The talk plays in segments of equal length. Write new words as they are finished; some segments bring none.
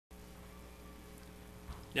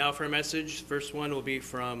Now for a message, first one will be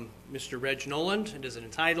from Mr. Reg Noland. It is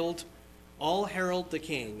entitled, All Herald the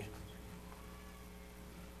King.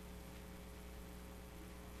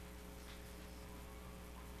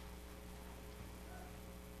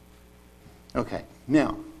 Okay,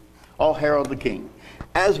 now, All Herald the King.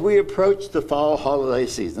 As we approach the fall holiday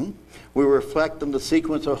season, we reflect on the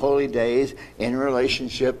sequence of holy days in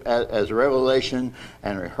relationship as revelation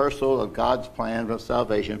and rehearsal of God's plan of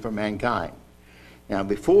salvation for mankind. Now,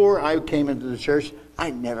 before I came into the church,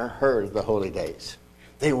 I never heard of the holy days.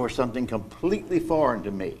 They were something completely foreign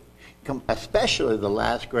to me, especially the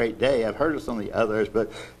last great day. I've heard of some of the others, but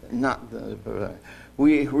not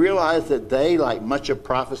we realize that they, like much of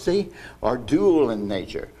prophecy, are dual in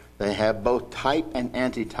nature. They have both type and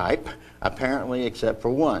antitype, apparently except for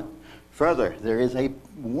one. Further, there is a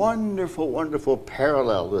wonderful, wonderful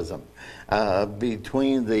parallelism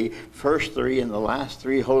between the first three and the last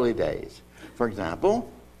three holy days. For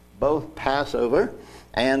example, both Passover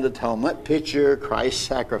and Atonement picture Christ's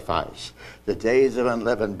sacrifice. The days of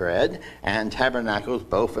unleavened bread and tabernacles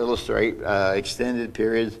both illustrate extended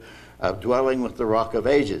periods of dwelling with the Rock of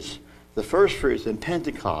Ages. The first fruits in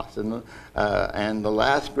Pentecost and the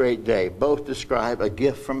last great day both describe a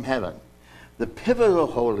gift from heaven. The pivotal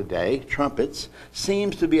holy day, trumpets,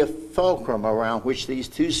 seems to be a fulcrum around which these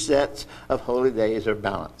two sets of holy days are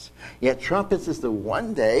balanced. Yet trumpets is the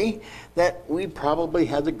one day that we probably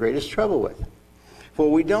have the greatest trouble with.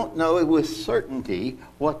 For we don't know with certainty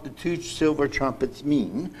what the two silver trumpets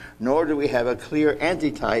mean, nor do we have a clear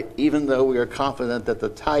antitype, even though we are confident that the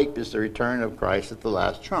type is the return of Christ at the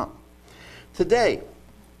last trump. Today,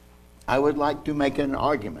 I would like to make an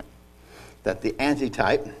argument that the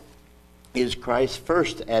antitype is Christ's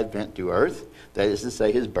first advent to earth, that is to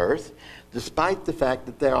say, his birth, despite the fact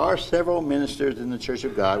that there are several ministers in the Church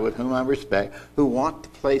of God with whom I respect who want to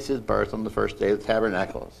place his birth on the first day of the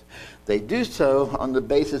tabernacles. They do so on the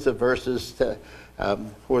basis of verses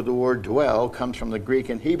where the word dwell comes from the Greek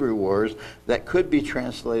and Hebrew words that could be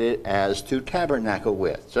translated as to tabernacle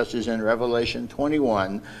with, such as in Revelation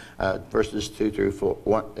 21, verses 2 through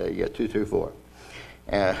 4.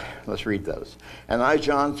 Let's read those. And I,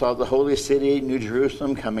 John, saw the holy city, New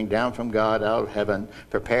Jerusalem, coming down from God out of heaven,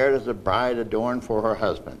 prepared as a bride adorned for her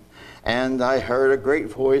husband. And I heard a great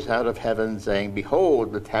voice out of heaven saying,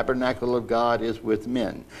 Behold, the tabernacle of God is with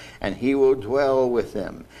men, and he will dwell with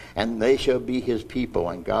them, and they shall be his people,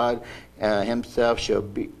 and God himself shall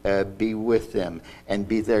be with them, and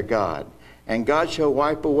be their God. And God shall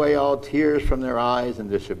wipe away all tears from their eyes, and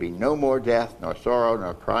there shall be no more death, nor sorrow,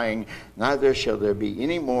 nor crying, neither shall there be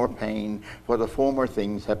any more pain, for the former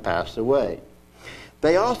things have passed away.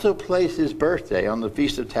 They also place his birthday on the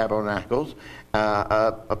Feast of Tabernacles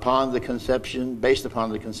upon the conception, based upon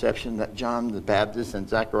the conception that John the Baptist and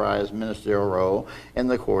Zechariah's ministerial role in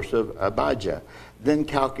the course of Abijah. Then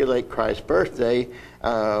calculate Christ's birthday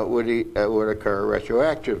would occur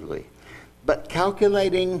retroactively. But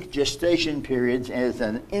calculating gestation periods is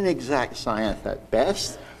an inexact science at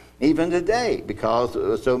best, even today,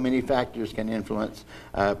 because so many factors can influence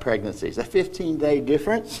pregnancies. A 15-day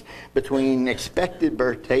difference between expected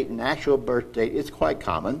birth date and actual birth date is quite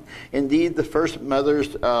common. Indeed, the first-time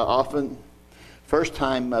mothers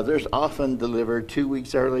often deliver 2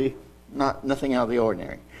 weeks early, nothing out of the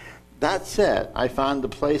ordinary. That said, I find the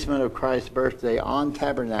placement of Christ's birthday on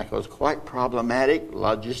tabernacles quite problematic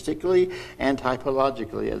logistically and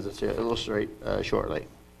typologically, as I'll illustrate shortly.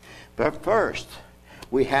 But first,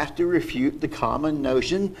 we have to refute the common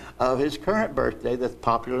notion of his current birthday that's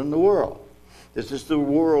popular in the world. This is the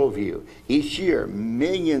worldview. Each year,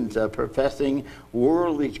 millions of professing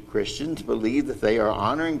worldly Christians believe that they are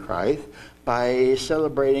honoring Christ by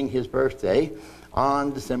celebrating his birthday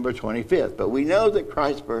on December 25th. But we know that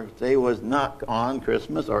Christ's birthday was not on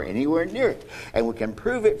Christmas or anywhere near it. And we can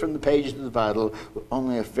prove it from the pages of the Bible with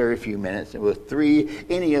only a very few minutes and with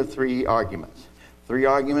any of three arguments. Three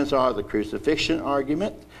arguments are the crucifixion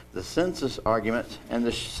argument, the census argument, and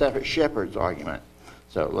the shepherd's argument.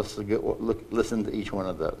 So let's listen to each one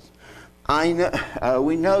of those.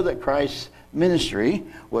 We know that Christ's ministry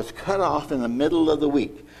was cut off in the middle of the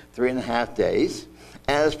week, 3.5 days,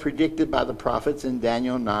 as predicted by the prophets in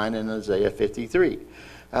Daniel 9 and Isaiah 53.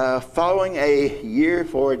 Following a year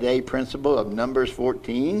for a day principle of Numbers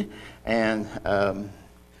 14 and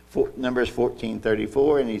Numbers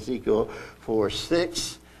 14:34 and Ezekiel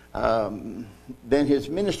 4:6, then his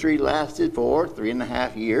ministry lasted for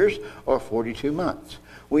 3.5 years or 42 months.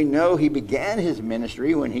 We know he began his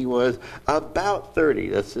ministry when he was about 30.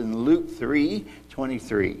 That's in Luke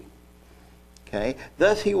 3:23. Okay?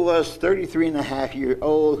 Thus he was 33.5 years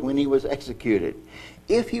old when he was executed.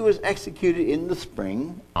 If he was executed in the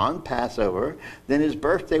spring on Passover, then his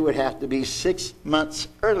birthday would have to be 6 months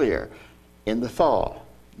earlier, in the fall,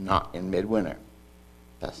 not in midwinter.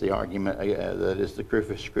 That's the argument, that is the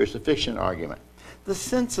crucifixion argument. The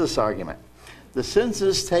census argument. The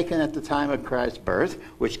census taken at the time of Christ's birth,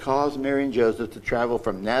 which caused Mary and Joseph to travel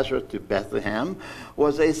from Nazareth to Bethlehem,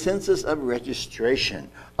 was a census of registration,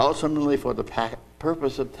 ultimately for the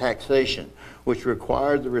purpose of taxation, which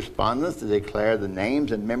required the respondents to declare the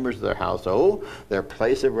names and members of their household, their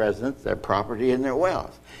place of residence, their property, and their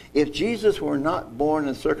wealth. If Jesus were not born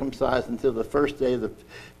and circumcised until the first day of the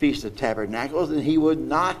Feast of Tabernacles, then he would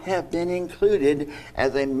not have been included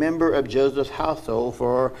as a member of Joseph's household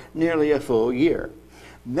for nearly a full year.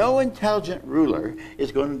 No intelligent ruler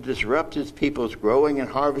is going to disrupt his people's growing and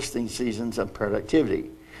harvesting seasons of productivity,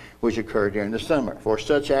 which occur during the summer, for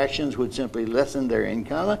such actions would simply lessen their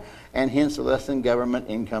income and hence lessen government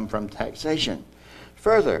income from taxation.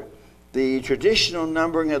 Further, the traditional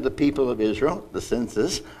numbering of the people of Israel, the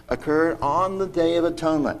census, occurred on the Day of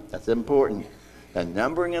Atonement. That's important. The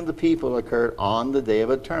numbering of the people occurred on the Day of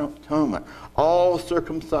Atonement. All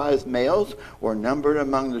circumcised males were numbered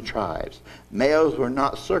among the tribes. Males were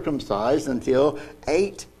not circumcised until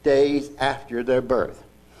 8 days after their birth.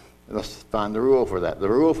 Let's find the rule for that. The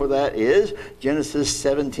rule for that is Genesis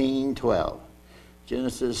 17:12.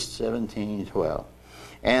 Genesis 17:12.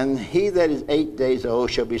 And he that is 8 days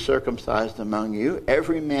old shall be circumcised among you,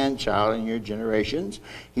 every man child in your generations.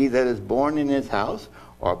 He that is born in his house,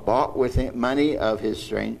 or bought with money of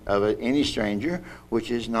any stranger,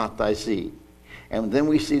 which is not thy seed. And then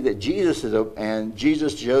we see that Jesus,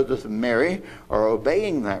 Joseph, and Mary are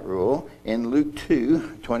obeying that rule in Luke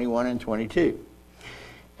 2:21 and 22.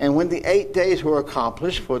 And when the 8 days were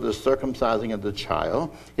accomplished for the circumcising of the child,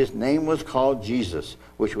 his name was called Jesus,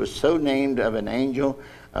 which was so named of an angel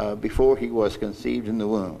before he was conceived in the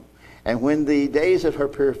womb. And when the days of her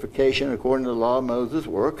purification, according to the law of Moses,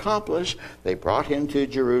 were accomplished, they brought him to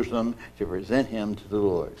Jerusalem to present him to the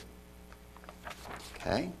Lord.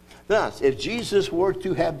 Okay? Thus, if Jesus were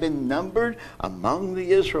to have been numbered among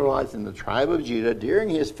the Israelites in the tribe of Judah during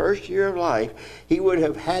his first year of life, he would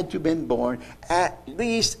have had to have been born at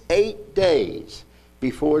least 8 days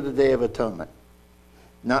before the Day of Atonement,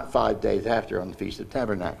 not 5 days after on the Feast of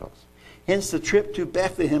Tabernacles. Hence, the trip to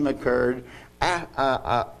Bethlehem occurred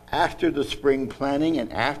after the spring planting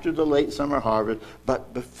and after the late summer harvest,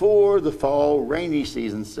 but before the fall rainy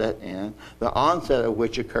season set in, the onset of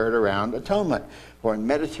which occurred around Atonement. For in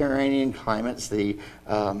Mediterranean climates, the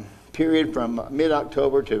period from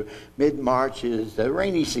mid-October to mid-March is the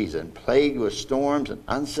rainy season, plagued with storms and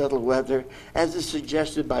unsettled weather, as is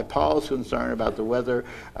suggested by Paul's concern about the weather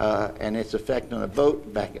and its effect on a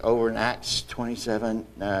boat back over in Acts 27,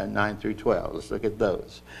 9 through 12. Let's look at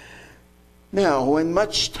those. Now, when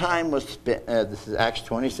much time was spent, this is Acts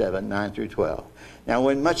 27, 9 through 12. Now,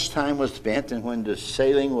 when much time was spent and when the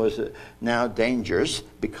sailing was now dangerous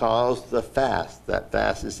because the fast, that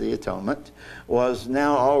fast is the atonement, was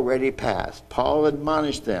now already past, Paul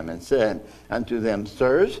admonished them and said unto them,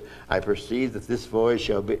 Sirs, I perceive that this voyage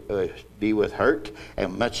shall be with hurt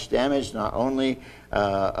and much damage, not only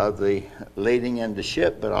of the lading and the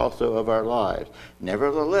ship, but also of our lives.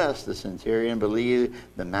 Nevertheless, the centurion believed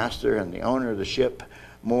the master and the owner of the ship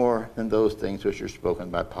more than those things which are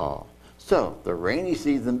spoken by Paul. So, the rainy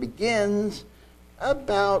season begins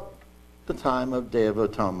about the time of Day of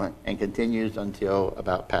Atonement and continues until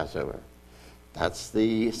about Passover. That's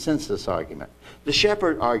the census argument. The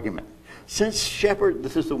shepherd argument. Since shepherd,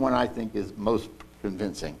 this is the one I think is most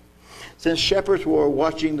convincing. Since shepherds were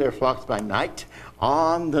watching their flocks by night,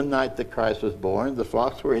 on the night that Christ was born, the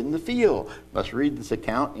flocks were in the field. Let's read this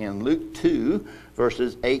account in Luke 2,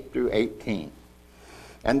 verses 8 through 18.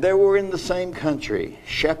 And there were in the same country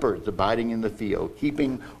shepherds abiding in the field,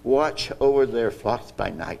 keeping watch over their flocks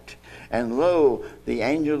by night. And lo, the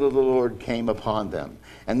angel of the Lord came upon them,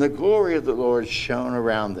 and the glory of the Lord shone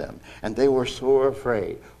around them, and they were sore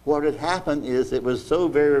afraid. What had happened is it was so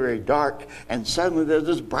very, very dark, and suddenly there's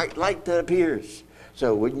this bright light that appears.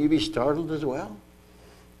 So wouldn't you be startled as well?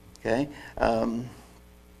 Okay.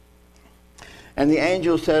 And the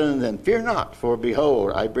angel said unto them, Fear not, for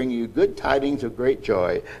behold, I bring you good tidings of great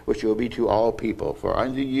joy, which will be to all people. For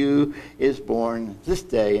unto you is born this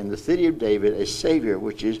day in the city of David a Savior,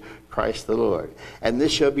 which is Christ the Lord. And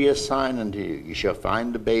this shall be a sign unto you. You shall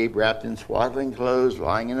find the babe wrapped in swaddling clothes,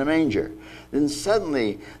 lying in a manger. Then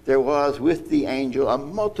suddenly there was with the angel a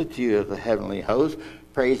multitude of the heavenly host,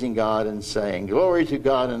 praising God and saying, Glory to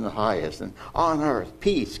God in the highest, and on earth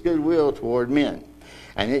peace, goodwill toward men.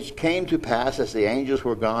 And it came to pass, as the angels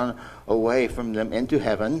were gone away from them into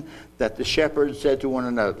heaven, that the shepherds said to one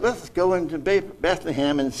another, let's go into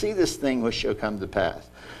Bethlehem and see this thing which shall come to pass,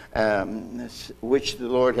 which the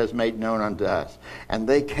Lord has made known unto us. And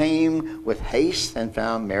they came with haste and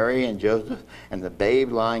found Mary and Joseph and the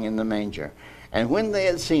babe lying in the manger. And when they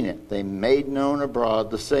had seen it, they made known abroad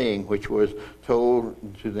the saying which was told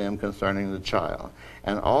to them concerning the child.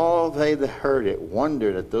 And all they that heard it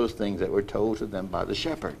wondered at those things that were told to them by the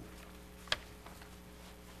shepherd.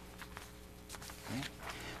 Okay.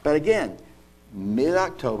 But again,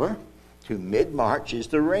 mid-October to mid-March is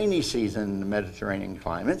the rainy season in the Mediterranean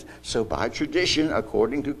climates. So by tradition,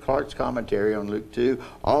 according to Clark's commentary on Luke 2,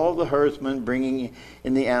 all the herdsmen bringing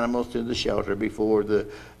in the animals to the shelter before the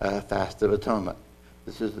Fast of Atonement.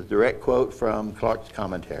 This is a direct quote from Clark's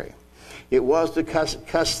commentary. It was the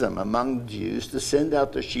custom among the Jews to send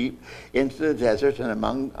out the sheep into the desert and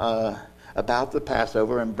about the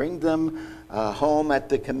Passover and bring them home at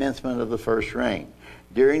the commencement of the first rain.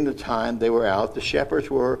 During the time they were out, the shepherds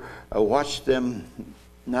watched them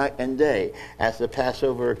night and day as the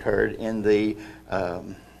Passover occurred in the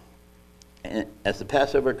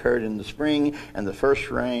spring, and the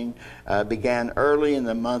first rain began early in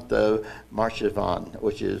the month of Marcheshvan,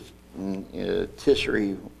 which is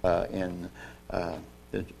Tishrei in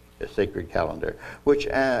the sacred calendar, which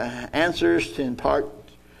answers to part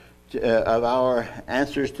of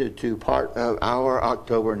our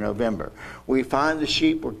October, November. We find the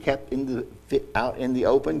sheep were kept out in the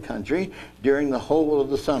open country during the whole of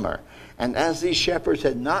the summer. And as these shepherds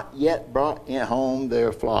had not yet brought home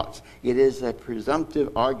their flocks, it is a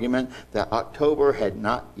presumptive argument that October had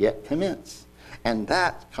not yet commenced. And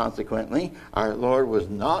that, consequently, our Lord was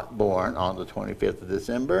not born on the 25th of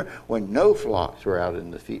December, when no flocks were out in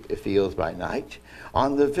the fields by night.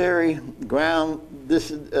 On this very ground,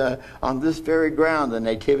 the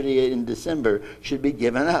nativity in December should be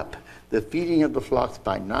given up. The feeding of the flocks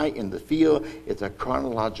by night in the field is a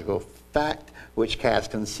chronological fact which casts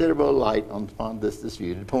considerable light on this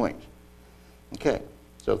disputed point. Okay,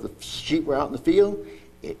 so if the sheep were out in the field,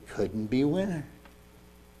 it couldn't be winter.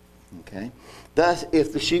 Okay. Thus,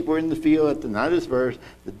 if the sheep were in the field at the night of his birth,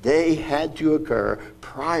 the day had to occur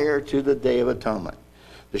prior to the Day of Atonement.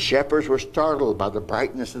 The shepherds were startled by the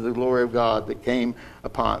brightness of the glory of God that came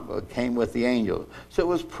with the angels. So it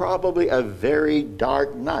was probably a very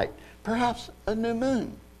dark night, perhaps a new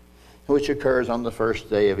moon, which occurs on the first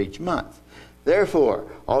day of each month. Therefore,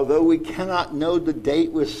 although we cannot know the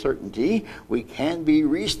date with certainty, we can be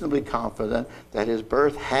reasonably confident that his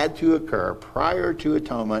birth had to occur prior to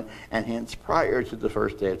atonement, and hence prior to the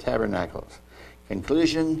first day of tabernacles.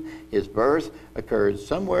 Conclusion, his birth occurred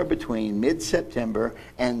somewhere between mid-September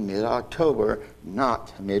and mid-October,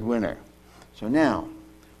 not midwinter. So now,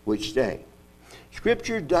 which day?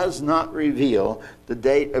 Scripture does not reveal the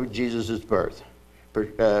date of Jesus' birth,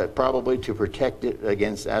 probably to protect it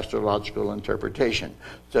against astrological interpretation.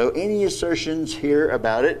 So any assertions here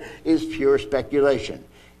about it is pure speculation.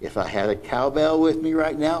 If I had a cowbell with me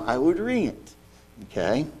right now, I would ring it.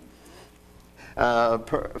 Okay?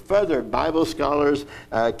 Further, Bible scholars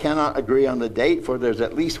cannot agree on the date, for there's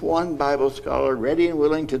at least one Bible scholar ready and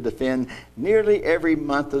willing to defend nearly every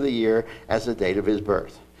month of the year as the date of his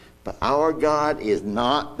birth. But our God is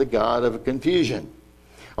not the God of confusion.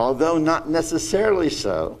 Although not necessarily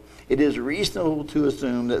so, it is reasonable to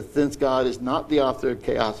assume that since God is not the author of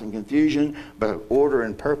chaos and confusion, but of order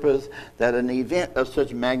and purpose, that an event of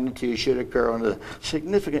such magnitude should occur on a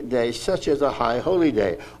significant day, such as a high holy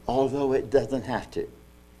day, although it doesn't have to.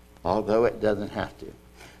 1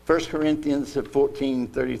 Corinthians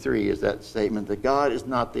 14:33 is that statement that God is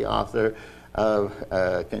not the author of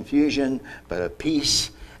confusion, but of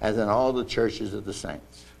peace, as in all the churches of the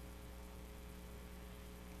saints.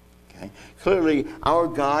 Clearly, our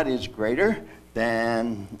God is greater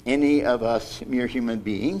than any of us mere human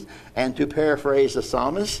beings. And to paraphrase the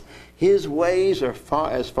psalmist, his ways are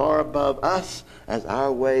as far above us as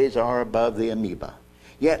our ways are above the amoeba.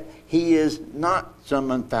 Yet he is not some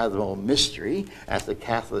unfathomable mystery, as the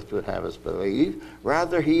Catholics would have us believe.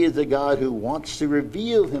 Rather, he is a God who wants to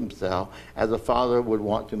reveal himself as a father would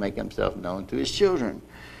want to make himself known to his children.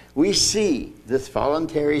 We see this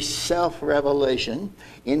voluntary self-revelation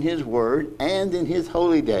in his word and in his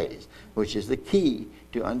holy days, which is the key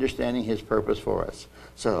to understanding his purpose for us.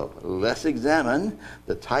 So let's examine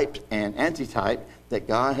the type and antitype that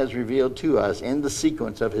God has revealed to us in the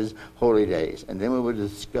sequence of his holy days. And then we will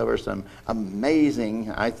discover some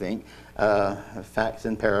amazing, I think, facts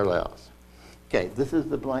and parallels. Okay, this is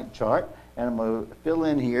the blank chart, and I'm going to fill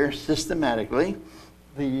in here systematically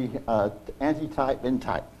the antitype and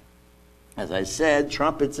type. As I said,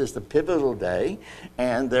 trumpets is the pivotal day,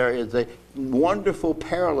 and there is a wonderful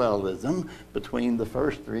parallelism between the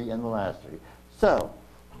first three and the last three. So,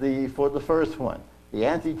 for the first one, the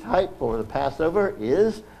antitype for the Passover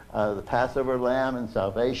is the Passover lamb and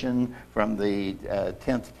salvation from the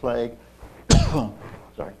 10th plague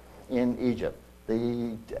in Egypt.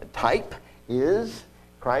 The type is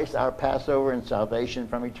Christ, our Passover and salvation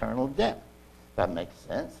from eternal death. That makes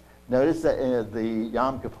sense. Notice that the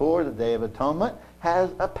Yom Kippur, the Day of Atonement, has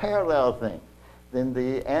a parallel thing. Then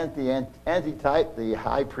the antitype, the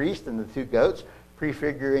high priest and the two goats,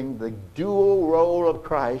 prefiguring the dual role of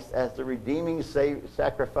Christ as the redeeming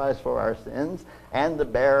sacrifice for our sins and the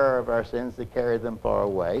bearer of our sins to carry them far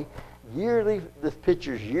away. This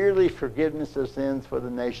pictures yearly forgiveness of sins for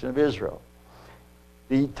the nation of Israel.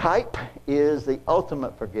 The type is the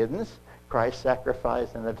ultimate forgiveness, Christ's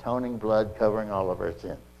sacrifice and atoning blood covering all of our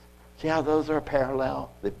sins. See how those are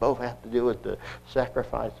parallel? They both have to do with the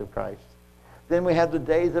sacrifice of Christ. Then we have the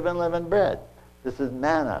days of unleavened bread. This is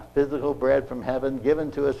manna, physical bread from heaven,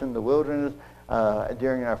 given to us in the wilderness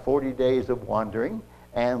during our 40 days of wandering.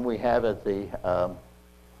 And we have as the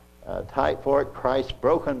type for it Christ's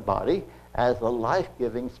broken body as the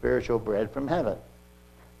life-giving spiritual bread from heaven.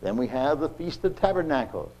 Then we have the Feast of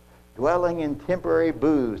Tabernacles. Dwelling in temporary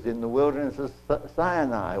booths in the wilderness of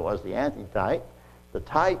Sinai was the antitype. The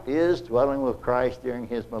type is dwelling with Christ during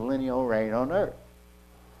his millennial reign on earth.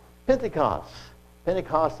 Pentecost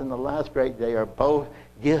and the last great day are both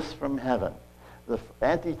gifts from heaven. The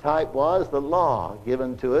antitype was the law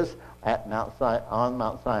given to us on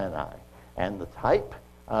Mount Sinai. And the type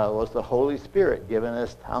was the Holy Spirit given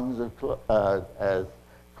us as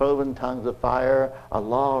cloven tongues of fire, a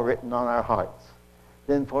law written on our hearts.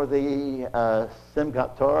 Then for the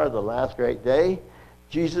Simchat Torah, the last great day,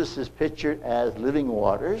 Jesus is pictured as living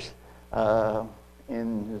waters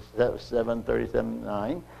in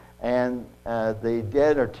 7:37-9, and the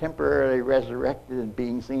dead are temporarily resurrected and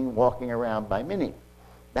being seen walking around by many.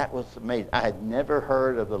 That was amazing. I had never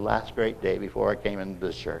heard of the last great day before I came into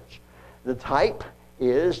this church. The type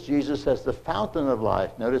is Jesus as the fountain of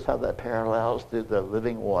life. Notice how that parallels to the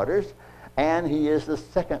living waters. And he is the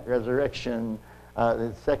second resurrection,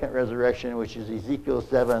 which is Ezekiel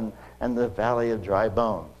 7 and the valley of dry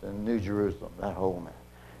bones in New Jerusalem, that whole map.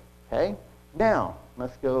 Okay? Now,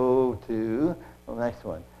 let's go to the next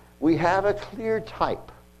one. We have a clear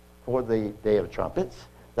type for the Day of Trumpets.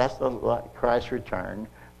 That's the Christ's return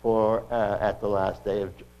at the last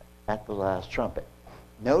trumpet.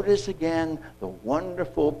 Notice again the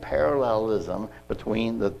wonderful parallelism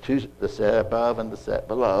between the set above and the set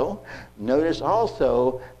below. Notice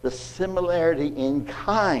also the similarity in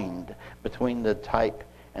kind between the type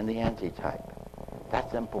and the antitype.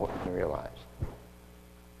 That's important to realize.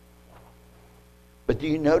 But do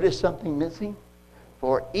you notice something missing?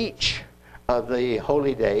 For each of the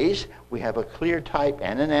holy days, we have a clear type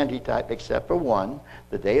and an antitype, except for one.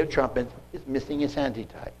 The Day of Trumpets is missing its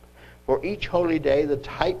antitype. For each holy day, the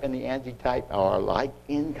type and the antitype are alike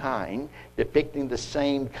in kind, depicting the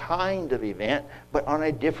same kind of event, but on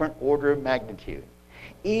a different order of magnitude.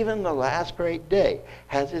 Even the last great day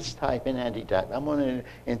has its type and antitype. I'm going to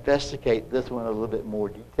investigate this one a little bit more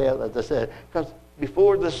detailed, as I said, because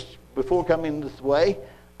before coming this way,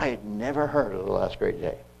 I had never heard of the last great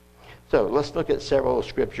day. So let's look at several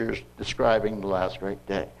scriptures describing the last great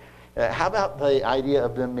day. How about the idea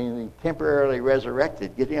of them being temporarily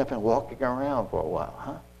resurrected, getting up and walking around for a while,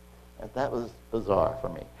 huh? That was bizarre for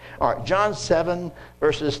me. All right, John 7,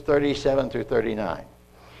 verses 37 through 39.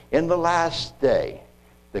 In the last day,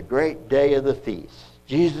 the great day of the feast,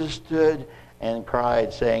 Jesus stood and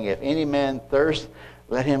cried, saying, If any man thirst,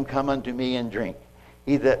 let him come unto me and drink.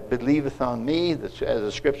 He that believeth on me, as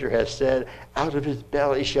the scripture has said, out of his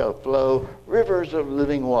belly shall flow rivers of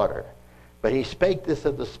living water. But he spake this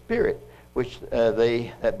of the Spirit, which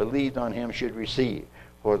they that believed on him should receive.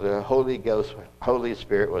 For the Holy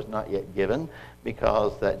Spirit was not yet given,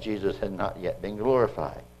 because that Jesus had not yet been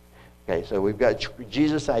glorified. Okay, so we've got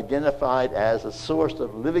Jesus identified as a source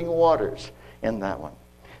of living waters in that one.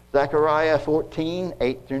 Zechariah 14,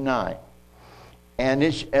 8 through 9. And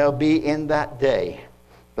it shall be in that day,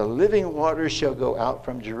 the living waters shall go out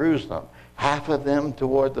from Jerusalem, half of them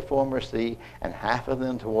toward the former sea, and half of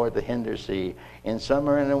them toward the hinder sea. In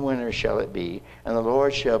summer and in winter shall it be. And the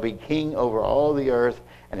Lord shall be king over all the earth.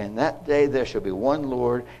 And in that day there shall be one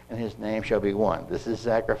Lord, and his name shall be one. This is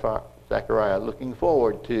Zechariah looking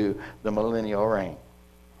forward to the millennial reign.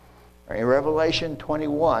 In Revelation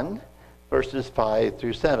 21, verses 5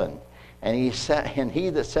 through 7. And he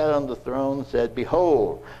that sat on the throne said,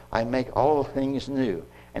 Behold, I make all things new.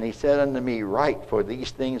 And he said unto me, Write, for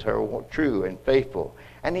these things are true and faithful.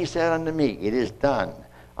 And he said unto me, It is done.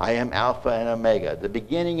 I am Alpha and Omega, the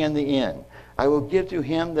beginning and the end. I will give to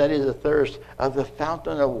him that is athirst of the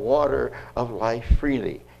fountain of water of life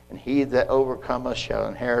freely. And he that overcometh shall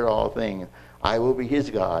inherit all things. I will be his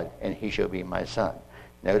God, and he shall be my son.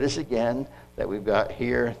 Notice again that we've got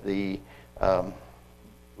here the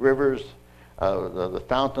rivers, the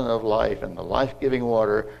fountain of life and the life-giving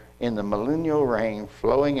water in the millennial reign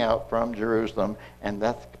flowing out from Jerusalem, and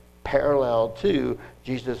that's parallel to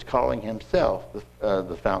Jesus calling himself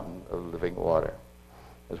the fountain of living water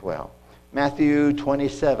as well. Matthew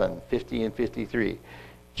 27, 50 and 53.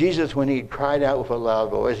 Jesus, when he cried out with a loud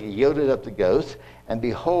voice, he yielded up the ghost, and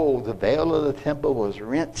behold, the veil of the temple was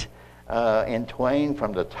rent in twain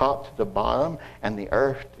from the top to the bottom, and the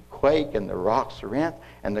earth quake, and the rocks rent,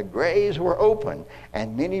 and the graves were opened,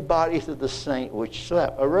 and many bodies of the saints which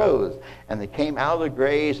slept arose, and they came out of the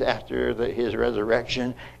graves after his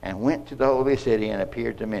resurrection, and went to the holy city and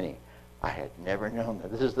appeared to many. I had never known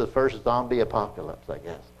that. This is the first zombie apocalypse, I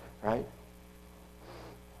guess, right?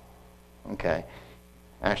 Okay.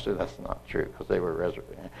 Actually, that's not true, because they were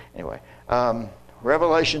resurrected. Anyway,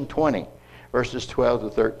 Revelation 20, verses 12 to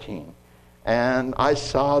 13. And I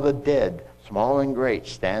saw the dead, small and great,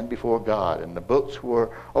 stand before God, and the books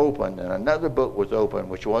were opened, and another book was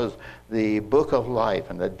opened, which was the book of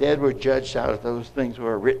life, and the dead were judged out of those things who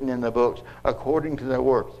were written in the books according to their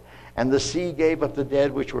works. And the sea gave up the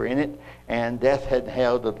dead which were in it, and death had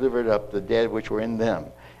hell delivered up the dead which were in them,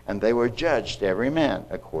 and they were judged every man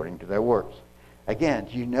according to their works. Again,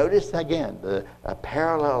 do you notice again the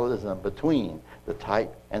parallelism between the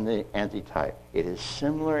type and the antitype? It is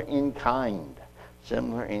similar in kind.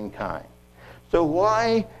 Similar in kind. So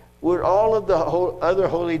why would all of the other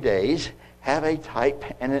holy days have a type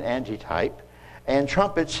and an antitype, and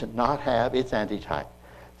trumpets not have its antitype?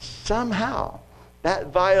 Somehow, that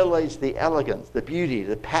violates the elegance, the beauty,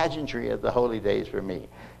 the pageantry of the holy days for me.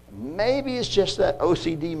 Maybe it's just that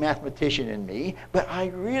OCD mathematician in me, but I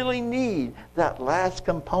really need that last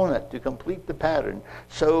component to complete the pattern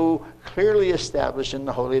so clearly established in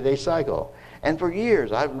the holy day cycle. And for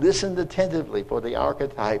years, I've listened attentively for the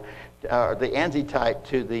archetype, the antitype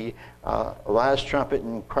to the last trumpet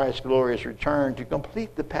in Christ's glorious return to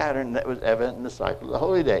complete the pattern that was evident in the cycle of the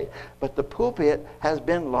holy day. But the pulpit has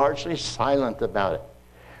been largely silent about it.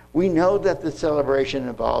 We know that the celebration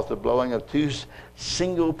involves the blowing of two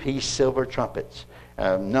single-piece silver trumpets.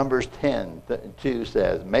 Numbers 10:2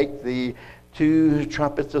 says, Make the two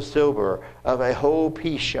trumpets of silver, of a whole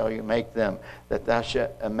piece shall you make them, that thou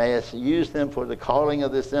mayest use them for the calling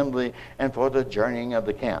of the assembly and for the journeying of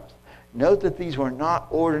the camps. Note that these were not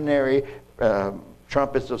ordinary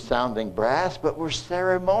trumpets of sounding brass, but were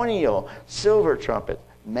ceremonial silver trumpets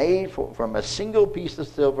made from a single piece of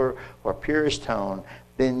silver for purest tone,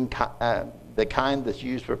 than the kind that's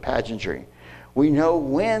used for pageantry. We know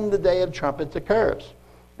when the Day of Trumpets occurs.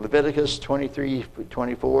 Leviticus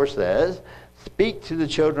 23:24 says, Speak to the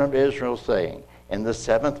children of Israel, saying, In the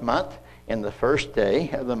 7th month, in the 1st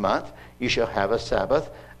day of the month, you shall have a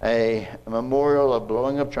Sabbath, a memorial of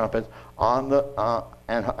blowing of trumpets on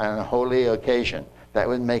a holy occasion. That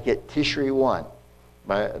would make it Tishri 1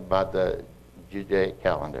 by the Judaic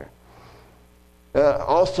calendar.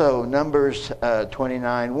 Also, Numbers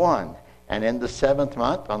 29:1. And in the 7th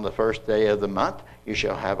month, on the 1st day of the month, you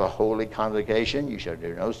shall have a holy convocation. You shall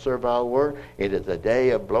do no servile work. It is a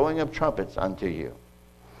day of blowing of trumpets unto you.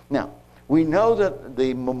 Now, we know that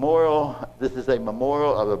this is a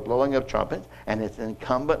memorial of the blowing of trumpets, and it's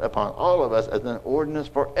incumbent upon all of us as an ordinance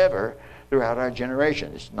forever throughout our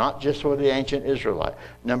generation. It's not just for the ancient Israelite.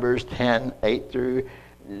 Numbers 10,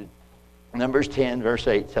 verse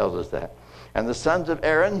 8 tells us that. And the sons of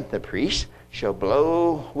Aaron, the priests, shall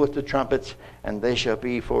blow with the trumpets, and they shall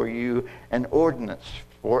be for you an ordinance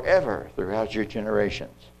forever throughout your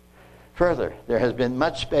generations. Further, there has been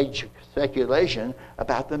much speculation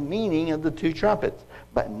about the meaning of the two trumpets,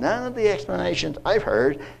 but none of the explanations I've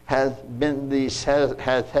heard has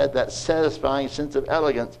had that satisfying sense of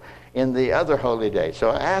elegance in the other holy days. So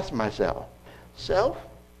I asked myself,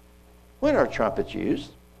 when are trumpets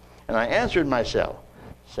used? And I answered myself,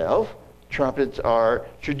 trumpets are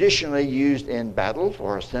traditionally used in battles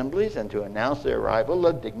or assemblies and to announce the arrival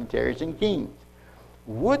of dignitaries and kings.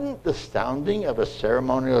 Wouldn't the sounding of a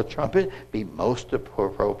ceremonial trumpet be most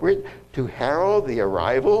appropriate to herald the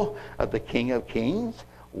arrival of the King of Kings,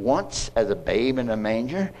 once as a babe in a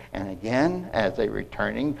manger and again as a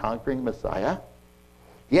returning, conquering Messiah?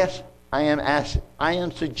 Yes, I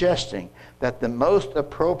am suggesting that the most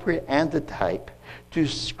appropriate antitype to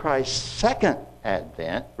Christ's second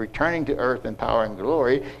advent, returning to earth in power and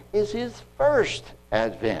glory, is his first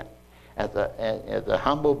advent as a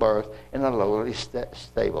humble birth in a lowly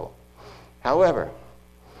stable. However,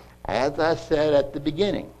 as I said at the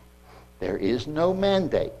beginning, there is no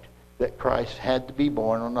mandate that Christ had to be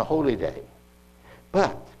born on a holy day.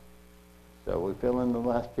 But, so we fill in the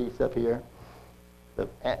last piece up here.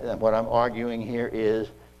 What I'm arguing here is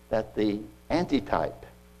that the antitype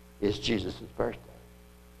is Jesus' birthday.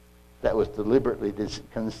 That was deliberately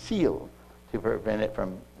concealed to prevent it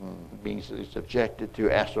from being subjected to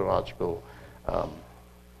astrological.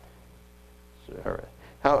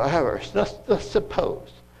 However, just suppose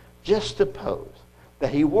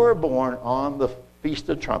that he were born on the Feast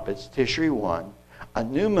of Trumpets, Tishri 1, a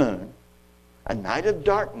new moon, a night of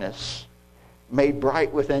darkness made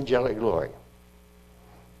bright with angelic glory.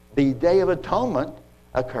 The Day of Atonement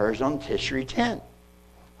occurs on Tishri 10,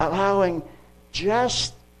 allowing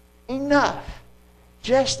just enough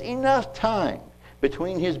time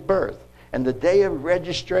between his birth and the day of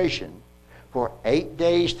registration for 8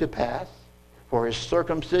 days to pass, for his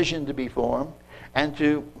circumcision to be formed, and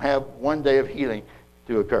to have 1 day of healing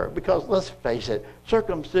to occur. Because let's face it,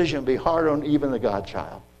 circumcision would be hard on even the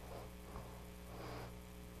Godchild.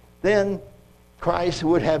 Then Christ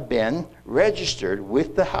would have been registered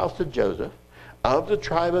with the house of Joseph, of the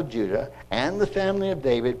tribe of Judah, and the family of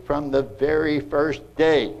David from the very first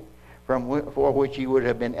day for which he would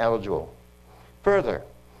have been eligible. Further,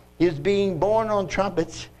 his being born on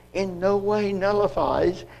trumpets in no way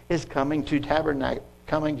nullifies his coming to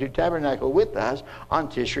tabernacle with us on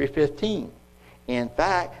Tishri 15. In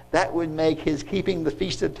fact, that would make his keeping the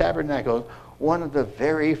Feast of Tabernacles one of the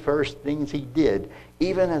very first things he did,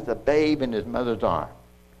 even as a babe in his mother's arm.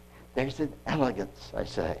 There's an elegance, I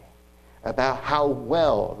say, about how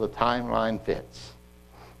well the timeline fits.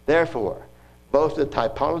 Therefore, both the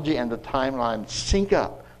typology and the timeline sync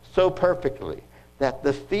up so perfectly that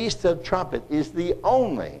the Feast of Trumpet is the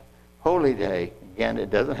only holy day. Again, it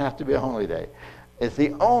doesn't have to be a holy day. It's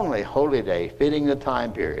the only holy day fitting the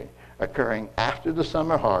time period, occurring after the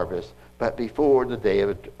summer harvest, but before the Day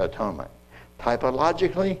of Atonement.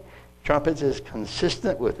 Typologically, trumpets is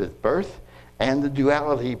consistent with his birth and the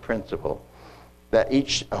duality principle, that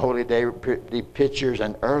each holy day pictures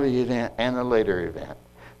an early event and a later event.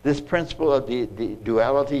 This principle of the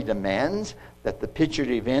duality demands that the pictured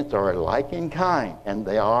events are alike in kind, and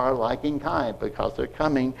they are alike in kind because they're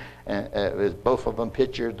coming, as both of them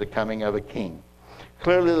pictured the coming of a king.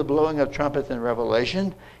 Clearly, the blowing of trumpets in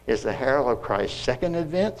Revelation is the herald of Christ's second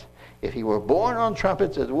advent. If he were born on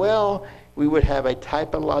trumpets as well, we would have a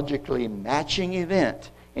typologically matching event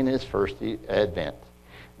in his first advent.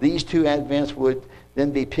 These two advents would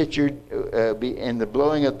then be pictured in the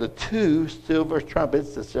blowing of the two silver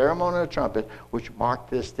trumpets, the ceremonial trumpet, which mark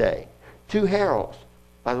this day. Two heralds,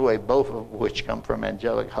 by the way, both of which come from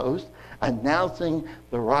angelic hosts, announcing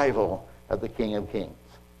the arrival of the King of Kings.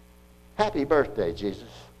 Happy birthday, Jesus.